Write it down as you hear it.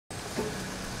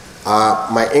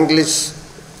My English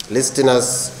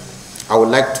listeners, I would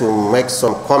like to make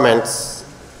some comments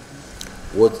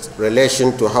with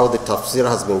relation to how the tafsir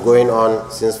has been going on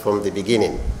since from the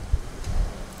beginning.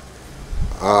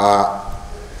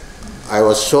 I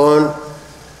was shown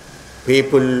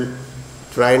people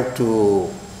trying to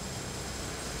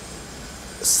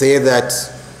say that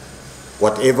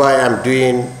whatever I am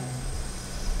doing,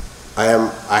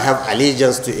 I have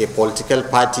allegiance to a political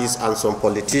parties and some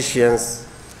politicians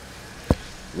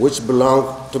which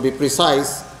belong, to be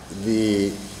precise, the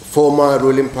former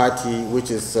ruling party,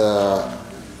 which is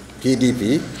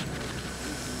PDP.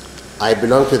 I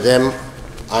belong to them.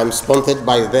 I'm sponsored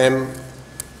by them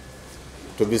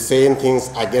to be saying things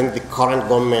against the current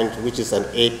government, which is an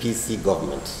APC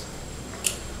government.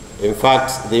 In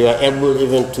fact, they were able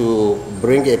even to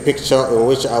bring a picture in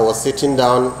which I was sitting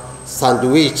down,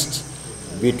 sandwiched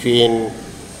between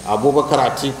Abubakar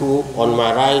Atiku on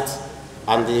my right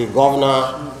and the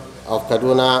governor of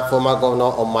Kaduna, former governor,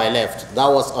 on my left. That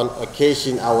was on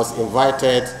occasion I was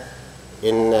invited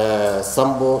in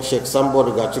Sheikh Sambo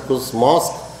Rigachiku's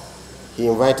mosque. He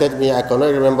invited me. I cannot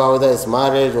remember whether it's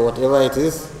marriage or whatever it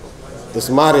is. It's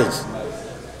marriage.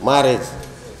 Marriage.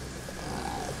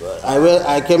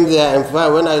 I came there, and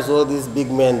when I saw these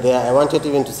big men there, I wanted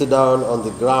even to sit down on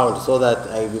the ground so that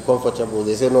I be comfortable.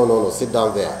 They said, no, sit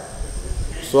down there.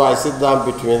 So I sit down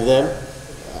between them.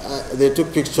 They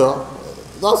took picture.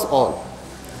 That's all.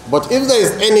 But if there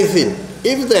is anything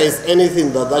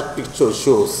that picture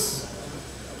shows,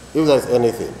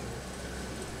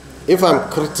 if I'm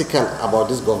critical about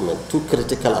this government, too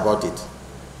critical about it,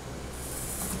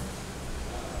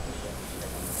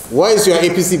 why is your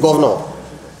APC governor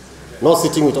not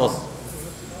sitting with us?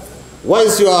 Why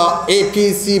is your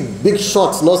APC big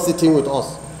shots not sitting with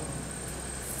us?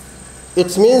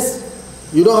 It means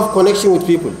you don't have connection with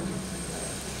people.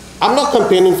 I'm not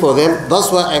campaigning for them.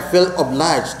 That's why I felt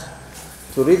obliged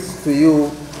to read to you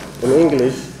in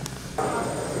English.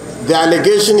 The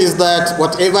allegation is that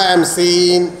whatever I'm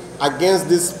saying against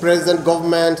this present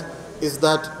government is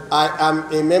that I am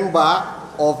a member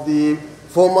of the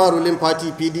former ruling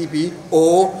party PDP,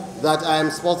 or that I am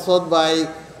sponsored by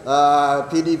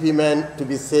PDP men to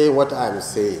be saying what I'm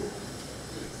saying.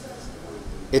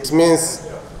 It means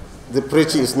the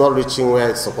preaching is not reaching where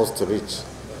it's supposed to reach.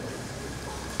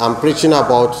 I'm preaching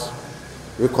about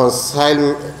to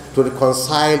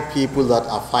reconcile people that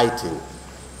are fighting.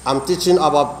 I'm teaching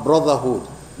about brotherhood.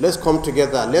 Let's come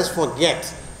together. Let's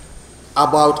forget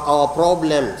about our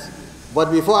problems.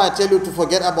 But before I tell you to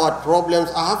forget about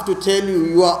problems, I have to tell you,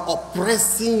 you are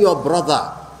oppressing your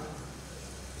brother.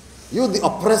 You, the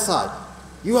oppressor,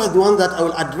 you are the one that I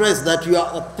will address, that you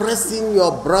are oppressing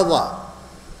your brother.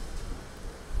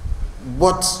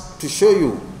 But to show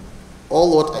you,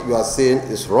 all what you are saying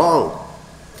is wrong.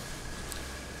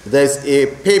 There's a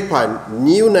paper,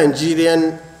 New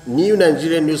Nigerian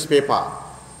newspaper.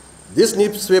 This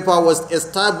newspaper was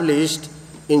established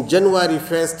in January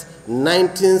 1st,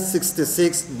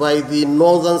 1966 by the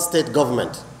Northern State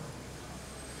government.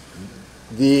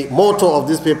 The motto of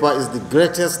this paper is the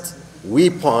greatest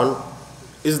weapon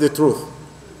is the truth.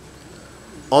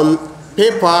 On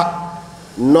paper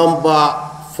number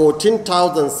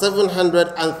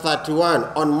 14,731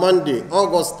 on Monday,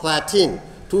 August 13,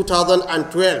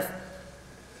 2012,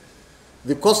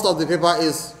 the cost of the paper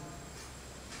is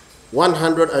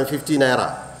 150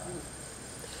 naira.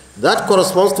 That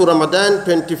corresponds to Ramadan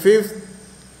 25th,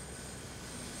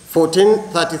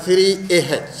 1433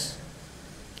 AH.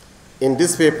 In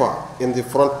this paper, in the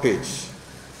front page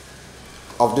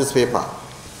of this paper,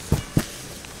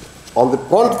 on the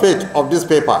front page of this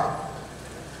paper,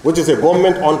 which is a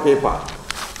government-owned paper,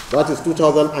 that is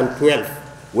 2012,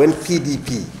 when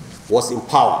PDP was in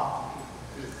power.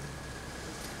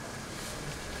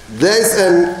 There is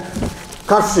a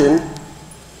caption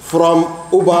from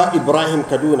Uba Ibrahim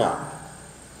Kaduna.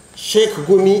 Sheikh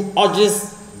Gumi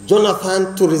urges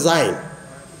Jonathan to resign.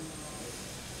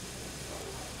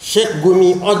 Sheikh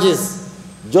Gumi urges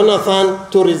Jonathan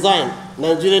to resign.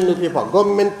 Nigerian newspaper,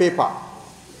 government paper,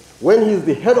 when he is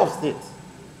the head of state.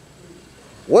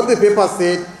 What the paper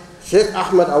said, Sheikh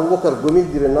Ahmad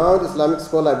Gumi, the renowned Islamic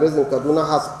scholar based in Kaduna,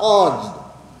 has urged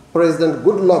President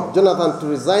Goodluck Jonathan to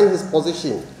resign his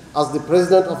position as the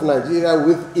president of Nigeria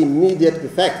with immediate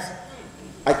effect,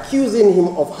 accusing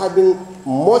him of having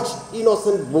much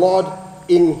innocent blood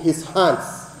in his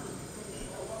hands.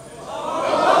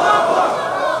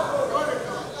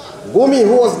 Gumi,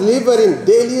 who was delivering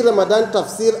daily Ramadan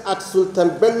tafsir at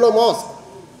Sultan Bello Mosque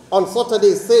on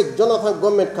Saturday, said Jonathan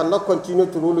government cannot continue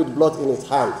to rule with blood in his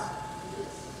hands.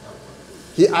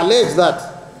 He alleged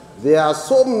that There are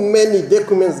so many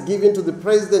documents given to the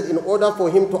president in order for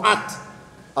him to act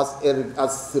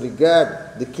as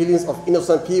regard the killings of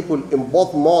innocent people in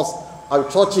both mosques and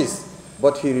churches,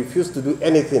 but he refused to do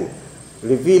anything,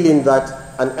 revealing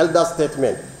that an elder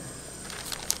statement.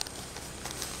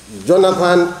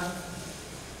 Jonathan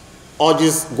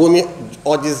urges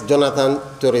Jonathan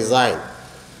to resign,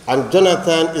 and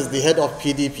Jonathan is the head of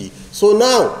PDP. So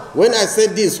now, when I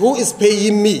said this, who is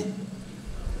paying me?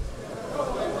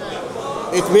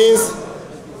 It means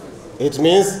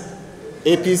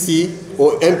APC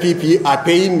or MPP are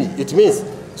paying me. It means,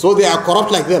 so they are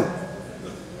corrupt like them.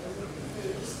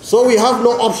 So we have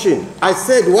no option. I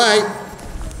said, why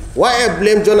I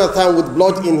blame Jonathan with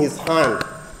blood in his hand?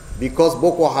 Because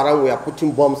Boko Haram were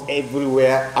putting bombs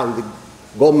everywhere and the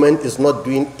government is not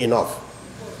doing enough.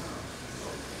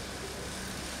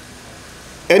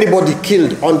 Anybody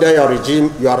killed under your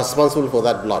regime, you are responsible for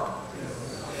that blood.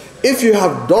 If you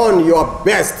have done your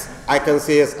best, I can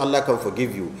say yes, Allah can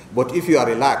forgive you. But if you are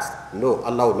relaxed, no,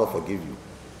 Allah will not forgive you.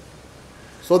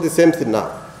 So the same thing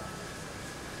now.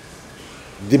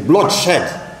 The bloodshed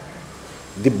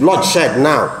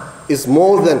now is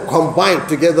more than combined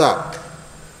together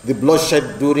the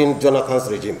bloodshed during Jonathan's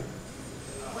regime.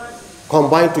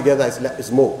 Combined together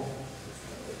is more.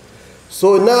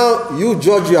 So now you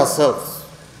judge yourselves.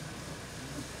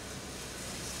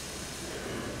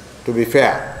 To be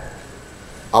fair,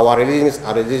 our religion is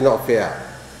a religion of fair.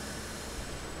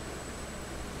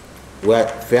 We are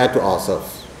fair to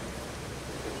ourselves.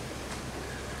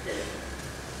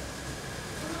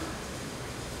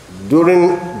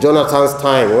 During Jonathan's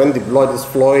time, when the blood is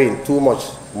flowing too much,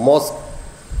 mosques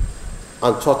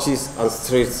and churches and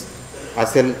streets, I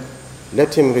said,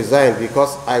 let him resign,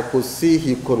 because I could see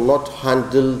he could not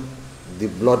handle the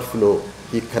blood flow.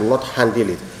 He cannot handle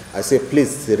it. I said,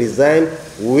 please resign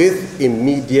with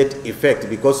immediate effect,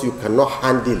 because you cannot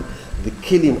handle the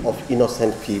killing of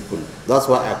innocent people. That's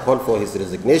why I called for his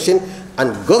resignation,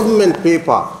 and government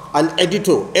paper, an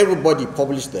editor, everybody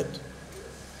published that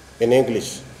in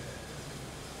English.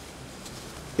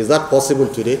 Is that possible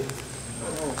today?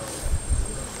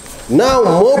 Now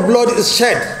more blood is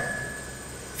shed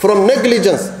from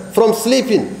negligence, from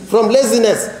sleeping, from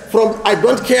laziness, from I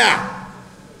don't care.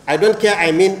 I don't care,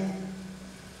 I mean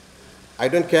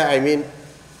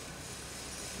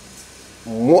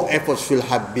more effort should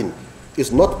have been.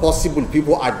 It's not possible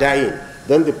people are dying,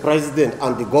 then the president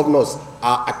and the governors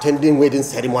are attending wedding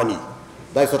ceremony.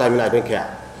 That's what I mean, I don't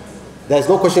care. There is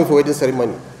no question for wedding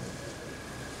ceremony.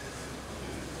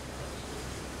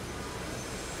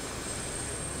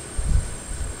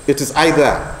 It is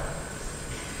either,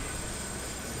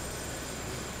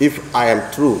 if I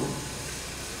am true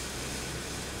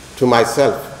to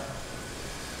myself,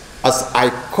 as I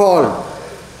call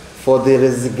for the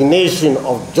resignation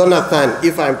of Jonathan,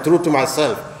 if I am true to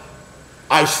myself,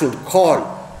 I should call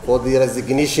for the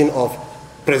resignation of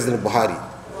President Buhari,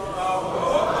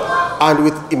 and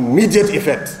with immediate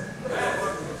effect.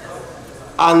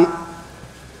 And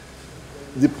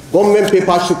the government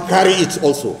paper should carry it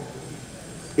also,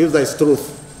 if there is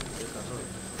truth.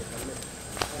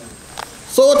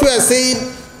 So what we are saying,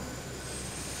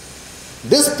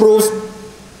 this proves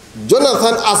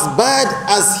Jonathan, as bad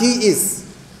as he is,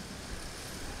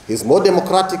 he's more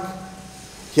democratic.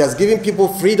 He has given people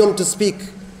freedom to speak,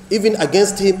 even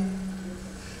against him.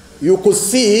 You could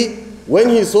see when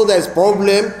he saw there is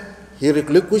problem, he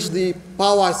relinquished the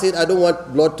power. I said, I don't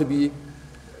want blood to be.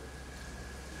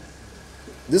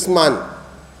 This man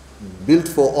built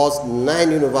for us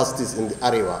 9 universities in the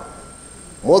area,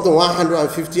 more than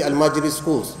 150 Al-Majri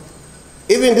schools.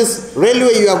 Even this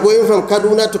railway you are going from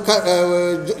Kaduna to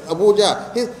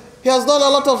Abuja, he has done a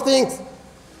lot of things.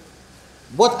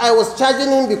 But I was charging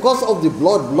him because of the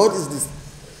blood. Blood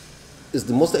is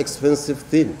the most expensive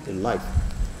thing in life.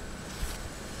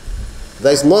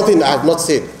 There is nothing I have not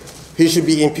said. He should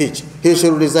be impeached. He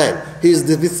should resign. He is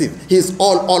divisive. He is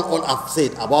all I've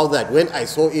said about that when I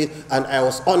saw it, and I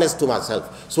was honest to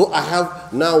myself. So I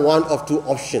have now one of two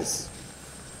options.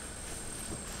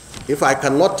 If I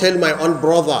cannot tell my own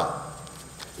brother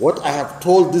what I have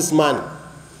told this man,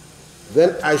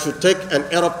 then I should take an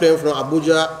aeroplane from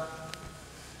Abuja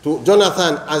to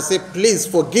Jonathan and say, please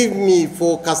forgive me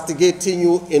for castigating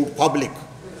you in public.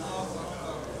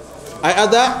 I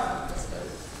either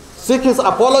seek his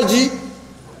apology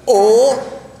or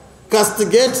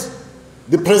castigate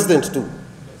the president too.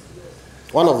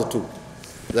 One of the two.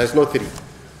 There is no three.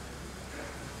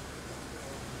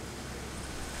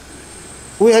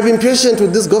 We have been patient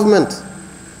with this government.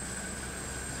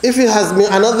 If it has been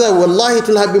another, wallahi, it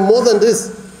will have been more than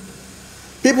this.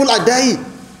 People are dying.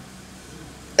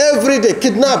 Every day,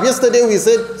 kidnapped. Yesterday we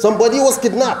said somebody was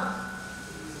kidnapped.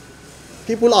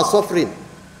 People are suffering.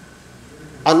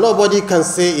 And nobody can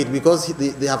say it because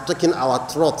they have taken our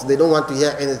throat. They don't want to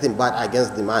hear anything bad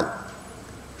against the man.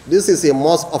 This is a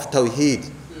mosque of Tawheed.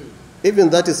 Even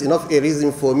that is enough a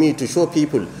reason for me to show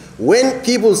people. When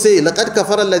people say, لَقَدْ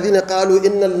كَفَرَ الَّذِينَ قَالُوا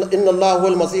إِنَّ اللَّهُ هُوَ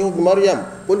الْمَسِيحُ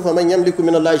بِمَرْيَمَ قُلْ فَمَنْ يَمْلِكُ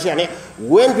مِنَ اللَّهِ شَيْئًا.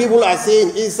 When people are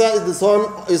saying Isa is the son,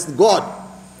 is God,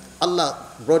 Allah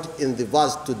brought in the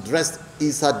verse to dress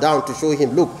Isa down to show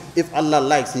him, look, if Allah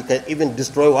likes, he can even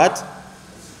destroy what?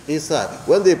 Isa.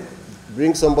 When they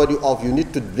bring somebody up, you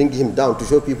need to bring him down to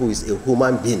show people he's a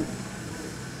human being.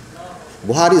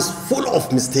 Buhari is full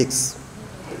of mistakes.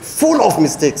 Full of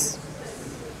mistakes.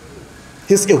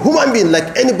 He's a human being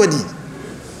like anybody.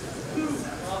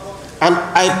 And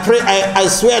I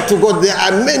swear to God, there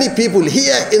are many people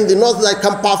here in the north that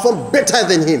can perform better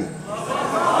than him.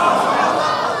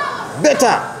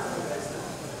 Better.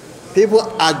 People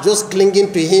are just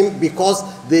clinging to him because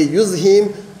they use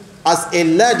him as a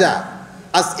ladder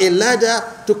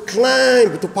to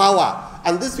climb to power.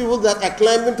 And these people that are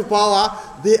climbing to power,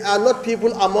 they are not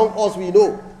people among us we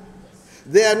know.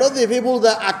 They are not the people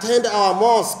that attend our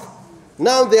mosque.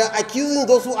 Now they are accusing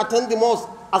those who attend the mosque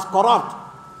as corrupt,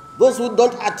 those who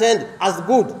don't attend as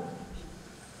good.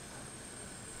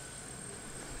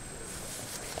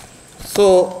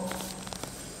 So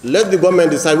let the government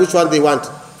decide which one they want.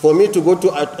 For me to go to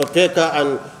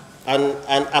Opeka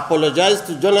and apologize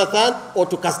to Jonathan, or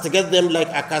to castigate them like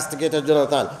I castigated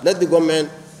Jonathan. Let the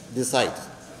government decide.